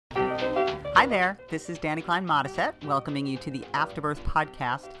Hi there, this is Danny Klein Modisette, welcoming you to the Afterbirth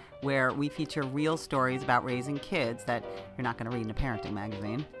podcast, where we feature real stories about raising kids that you're not going to read in a parenting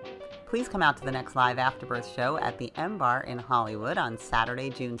magazine. Please come out to the next live Afterbirth show at the M Bar in Hollywood on Saturday,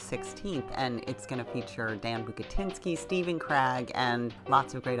 June 16th, and it's going to feature Dan Bukatinsky, Stephen Cragg, and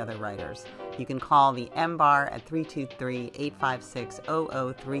lots of great other writers. You can call the M Bar at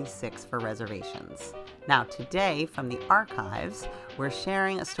 323-856-0036 for reservations. Now, today, from the archives, we're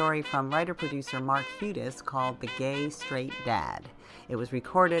sharing a story from writer-producer Mark Hudis called The Gay Straight Dad. It was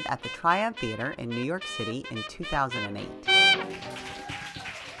recorded at the Triad Theater in New York City in 2008.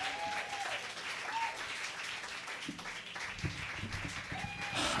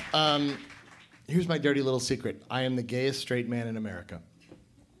 Here's my dirty little secret. I am the gayest straight man in America.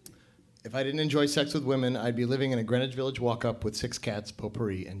 If I didn't enjoy sex with women, I'd be living in a Greenwich Village walk-up with 6 cats,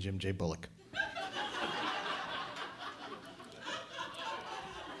 potpourri, and Jim J. Bullock.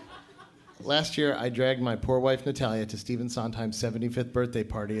 Last year, I dragged my poor wife, Natalia, to Stephen Sondheim's 75th birthday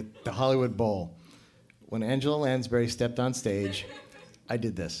party at the Hollywood Bowl. When Angela Lansbury stepped on stage, I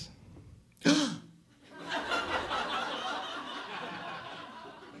did this.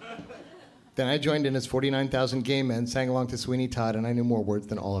 Then I joined in as 49,000 gay men sang along to Sweeney Todd, and I knew more words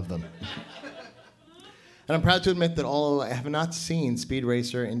than all of them. And I'm proud to admit that although I have not seen Speed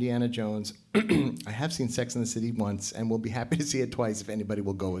Racer, Indiana Jones, I have seen Sex and the City once, and will be happy to see it twice if anybody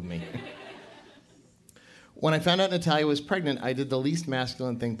will go with me. When I found out Natalia was pregnant, I did the least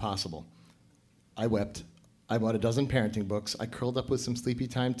masculine thing possible. I wept. I bought a dozen parenting books. I curled up with some sleepy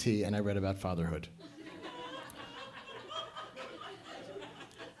time tea, and I read about fatherhood.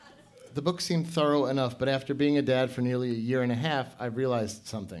 The book seemed thorough enough, but after being a dad for nearly a year and a half, I realized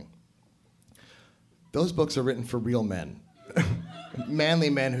something. Those books are written for real men. Manly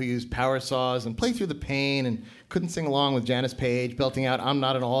men who use power saws and play through the pain and couldn't sing along with Janice Page, belting out "I'm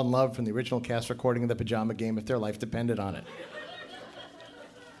Not at All in Love" from the original cast recording of The Pajama Game if their life depended on it.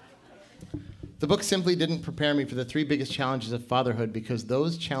 The book simply didn't prepare me for the 3 biggest challenges of fatherhood because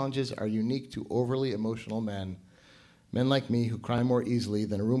those challenges are unique to overly emotional men. Men like me who cry more easily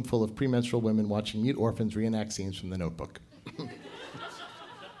than a room full of premenstrual women watching mute orphans reenact scenes from The Notebook.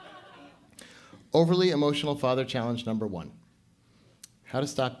 Overly emotional father challenge number 1. How to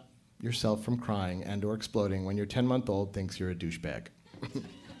stop yourself from crying and or exploding when your 10-month-old thinks you're a douchebag.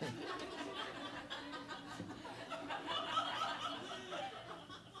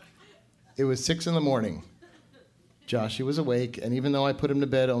 It was 6 a.m. Joshy was awake, and even though I put him to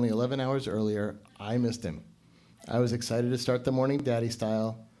bed only 11 hours earlier, I missed him. I was excited to start the morning daddy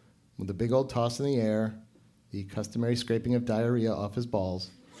style, with a big old toss in the air, the customary scraping of diarrhea off his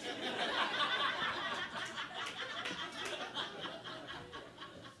balls.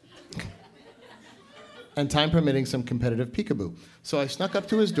 And time permitting, some competitive peekaboo. So I snuck up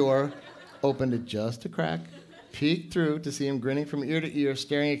to his door, opened it just a crack, peeked through to see him grinning from ear to ear,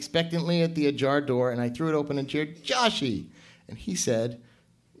 staring expectantly at the ajar door, and I threw it open and cheered, "Joshy!" And he said,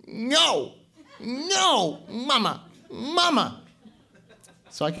 "No! No! Mama! Mama!"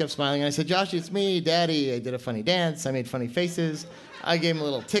 So I kept smiling, and I said, "Joshy, it's me, Daddy." I did a funny dance, I made funny faces, I gave him a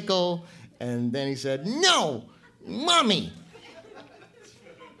little tickle, and then he said, "No! Mommy!"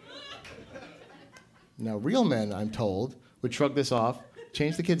 Now, real men, I'm told, would shrug this off,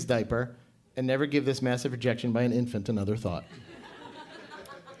 change the kid's diaper, and never give this massive rejection by an infant another thought.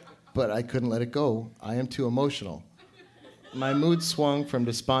 But I couldn't let it go. I am too emotional. My mood swung from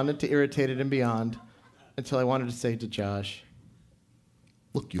despondent to irritated and beyond until I wanted to say to Josh,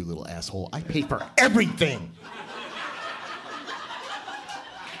 "Look, you little asshole, I pay for everything.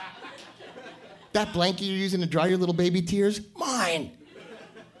 That blanket you're using to dry your little baby tears, mine.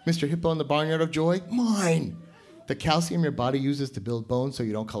 Mr. Hippo in the Barnyard of Joy, mine. The calcium your body uses to build bones so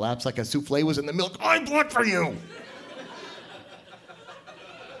you don't collapse like a souffle was in the milk I bought for you."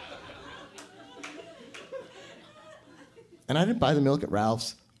 And I didn't buy the milk at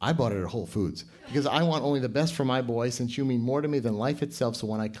Ralph's. I bought it at Whole Foods because I want only the best for my boy, since you mean more to me than life itself. So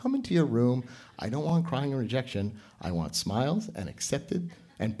when I come into your room, I don't want crying and rejection. I want smiles and accepted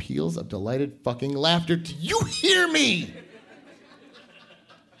and peals of delighted fucking laughter. Do you hear me?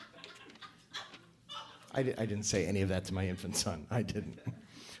 I didn't say any of that to my infant son. I didn't.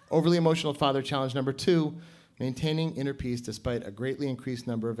 Overly emotional father challenge number 2, maintaining inner peace despite a greatly increased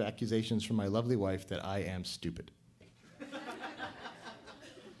number of accusations from my lovely wife that I am stupid.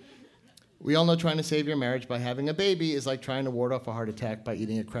 We all know trying to save your marriage by having a baby is like trying to ward off a heart attack by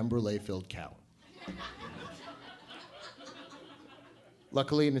eating a creme brulee-filled cow.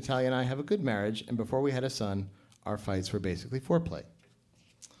 Luckily, Natalia and I have a good marriage, and before we had a son, our fights were basically foreplay.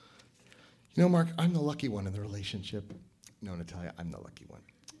 You know, Mark, I'm the lucky one in the relationship. No, Natalia, I'm the lucky one.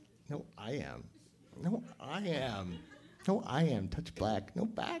 No, I am. No, I am. No, I am. Touch black. No,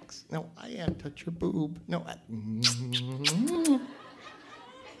 backs. No, I am. Touch your boob. No, I...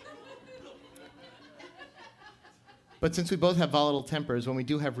 But since we both have volatile tempers, when we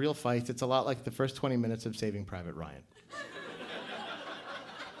do have real fights, it's a lot like the first 20 minutes of Saving Private Ryan.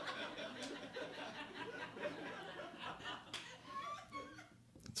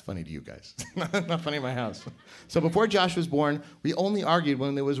 It's funny to you guys. Not funny in my house. So before Josh was born, we only argued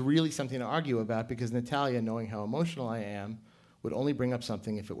when there was really something to argue about because Natalia, knowing how emotional I am, would only bring up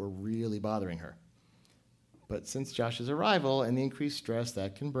something if it were really bothering her. But since Josh's arrival and the increased stress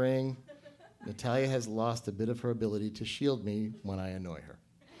that can bring, Natalia has lost a bit of her ability to shield me when I annoy her.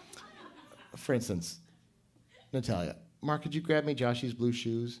 For instance, Natalia, Mark, could you grab me Joshy's blue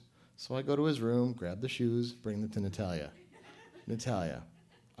shoes? So I go to his room, grab the shoes, bring them to Natalia. Natalia,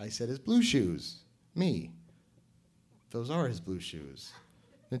 I said his blue shoes. Me. Those are his blue shoes.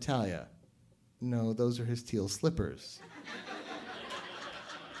 Natalia, no, those are his teal slippers.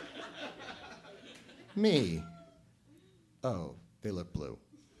 Me. Oh, they look blue.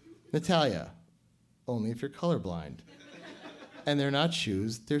 Natalia, only if you're colorblind. And they're not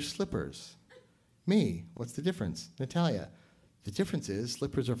shoes, they're slippers. Me, what's the difference? Natalia, the difference is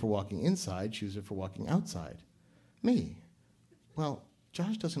slippers are for walking inside, shoes are for walking outside. Me, well,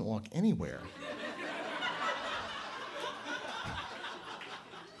 Josh doesn't walk anywhere.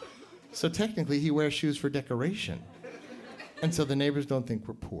 So technically he wears shoes for decoration. And so the neighbors don't think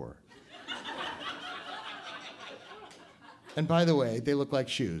we're poor. And by the way, they look like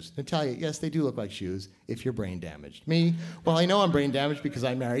shoes. Natalia, yes, they do look like shoes if you're brain damaged. Me, well, I know I'm brain damaged because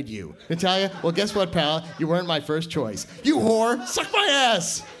I married you. Natalia, well, guess what, pal? You weren't my first choice. You whore, suck my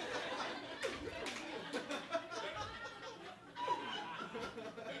ass!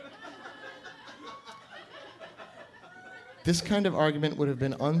 This kind of argument would have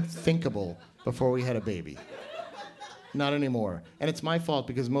been unthinkable before we had a baby. Not anymore. And it's my fault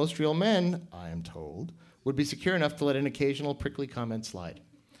because most real men, I am told, would be secure enough to let an occasional prickly comment slide.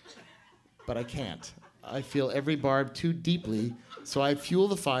 But I can't. I feel every barb too deeply, so I fuel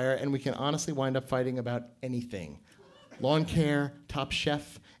the fire, and we can honestly wind up fighting about anything. Lawn care, Top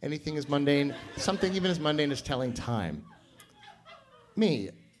Chef, anything as mundane, something even as mundane as telling time. Me,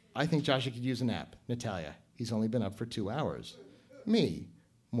 I think Joshy could use a nap. Natalia, he's only been up for 2 hours. Me,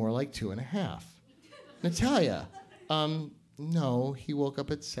 more like 2.5. Natalia, no, he woke up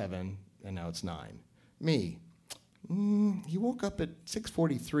at 7, and now it's 9. Me, he woke up at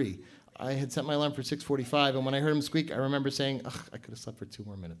 6:43. I had set my alarm for 6:45, and when I heard him squeak, I remember saying, ugh, I could have slept for 2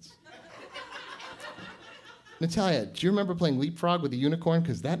 more minutes. Natalia, do you remember playing leapfrog with a unicorn?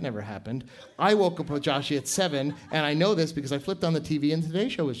 Because that never happened. I woke up with Joshy at 7, and I know this because I flipped on the TV and Today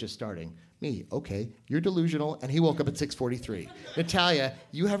Show was just starting. Me, okay, you're delusional, and he woke up at 6:43. Natalia,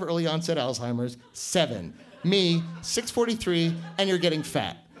 you have early onset Alzheimer's, 7. Me, 6:43, and you're getting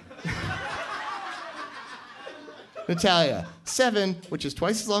fat. Natalia, 7, which is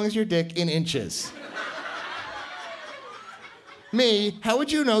twice as long as your dick in inches. Me, how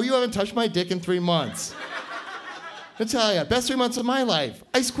would you know? You haven't touched my dick in 3 months. Natalia, best 3 months of my life.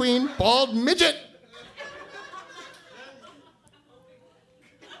 Ice queen, bald midget.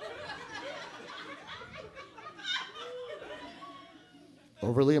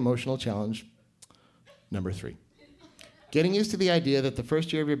 Overly emotional challenge number 3. Getting used to the idea that the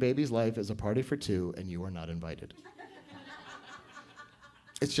first year of your baby's life is a party for 2 and you are not invited.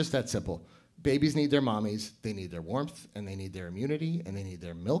 It's just that simple. Babies need their mommies, they need their warmth, and they need their immunity, and they need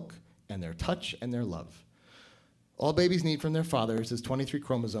their milk, and their touch, and their love. All babies need from their fathers is 23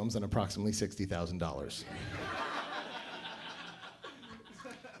 chromosomes and approximately $60,000.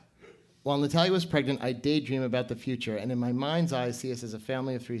 While Natalia was pregnant, I daydream about the future, and in my mind's eye, I see us as a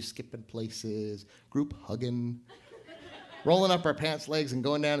family of 3 skipping places, group hugging, rolling up our pants legs and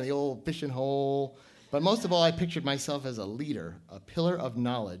going down to the old fishing hole. But most of all, I pictured myself as a leader, a pillar of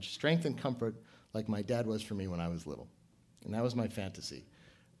knowledge, strength, and comfort, like my dad was for me when I was little. And that was my fantasy.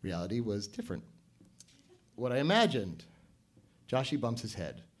 Reality was different. What I imagined, Joshy bumps his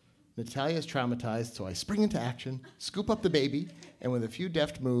head. Natalia is traumatized, so I spring into action, scoop up the baby, and with a few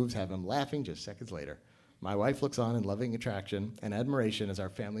deft moves, have him laughing just seconds later. My wife looks on in loving attraction and admiration as our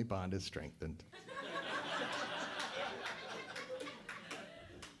family bond is strengthened.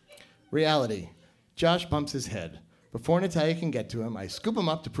 Reality. Josh bumps his head. Before Natalia can get to him, I scoop him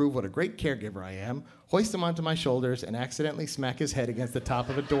up to prove what a great caregiver I am, hoist him onto my shoulders, and accidentally smack his head against the top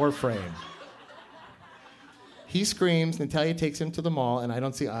of a door frame. He screams, Natalia takes him to the mall, and I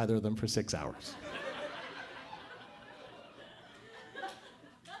don't see either of them for 6 hours.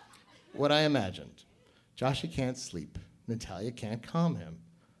 What I imagined. Joshy can't sleep. Natalia can't calm him.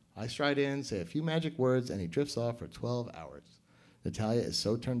 I stride in, say a few magic words, and he drifts off for 12 hours. Natalia is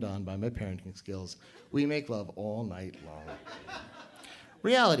so turned on by my parenting skills, we make love all night long.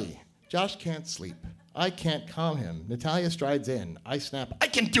 Reality, Josh can't sleep. I can't calm him. Natalia strides in. I snap, I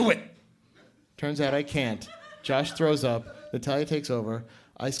can do it! Turns out I can't. Josh throws up. Natalia takes over.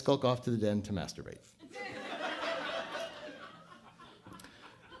 I skulk off to the den to masturbate.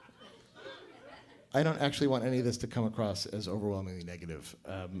 I don't actually want any of this to come across as overwhelmingly negative.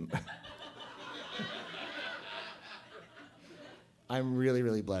 I'm really,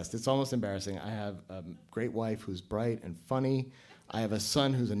 really blessed. It's almost embarrassing. I have a great wife who's bright and funny. I have a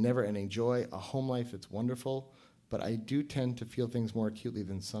son who's a never-ending joy, a home life that's wonderful, but I do tend to feel things more acutely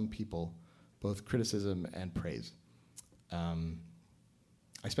than some people, both criticism and praise.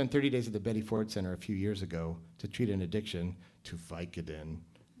 I spent 30 days at the Betty Ford Center a few years ago to treat an addiction to Vicodin,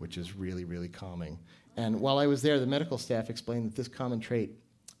 which is really, really calming. And while I was there, the medical staff explained that this common trait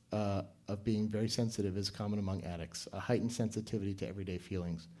of being very sensitive is common among addicts, a heightened sensitivity to everyday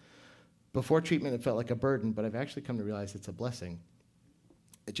feelings. Before treatment, it felt like a burden, but I've actually come to realize it's a blessing.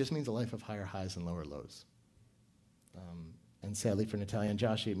 It just means a life of higher highs and lower lows. And sadly for Natalia and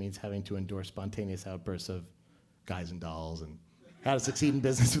Josh, it means having to endure spontaneous outbursts of guys and dolls and how to succeed in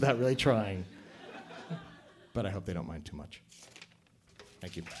business without really trying. But I hope they don't mind too much.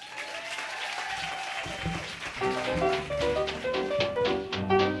 Thank you.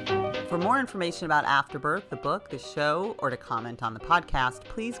 For more information about Afterbirth, the book, the show, or to comment on the podcast,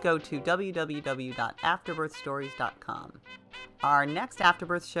 please go to www.afterbirthstories.com. Our next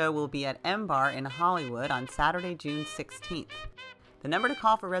Afterbirth show will be at M Bar in Hollywood on Saturday, June 16th. The number to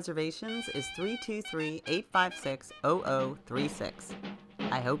call for reservations is 323-856-0036.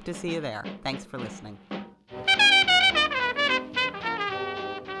 I hope to see you there. Thanks for listening.